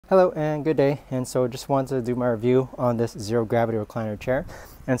Hello and good day. And so just wanted to do my review on this zero gravity recliner chair.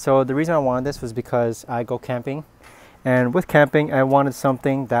 And so the reason I wanted this was because I go camping, and with camping I wanted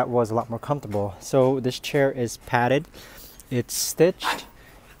something that was a lot more comfortable. So this chair is padded, it's stitched.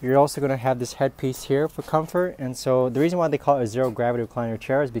 You're also going to have this headpiece here for comfort. And so the reason why they call it a zero gravity recliner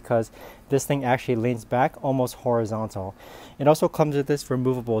chair is because this thing actually leans back almost horizontal. It also comes with this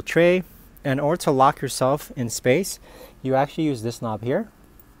removable tray. And in order to lock yourself in space, you actually use this knob here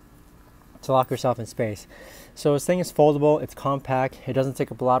to lock yourself in space. So this thing is foldable, it's compact, it doesn't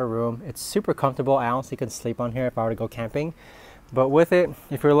take up a lot of room, it's super comfortable. I honestly could sleep on here if I were to go camping. But with it,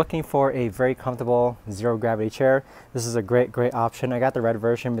 if you're looking for a very comfortable zero gravity chair, this is a great option. I got the red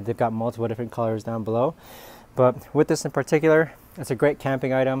version, but they've got multiple different colors down below. But with this in particular, it's a great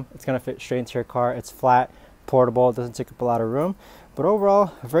camping item. It's gonna fit straight into your car. It's flat, portable, it doesn't take up a lot of room. But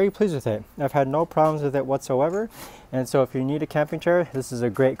overall, very pleased with it. I've had no problems with it whatsoever. And so if you need a camping chair, this is a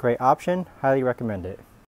great option. Highly recommend it.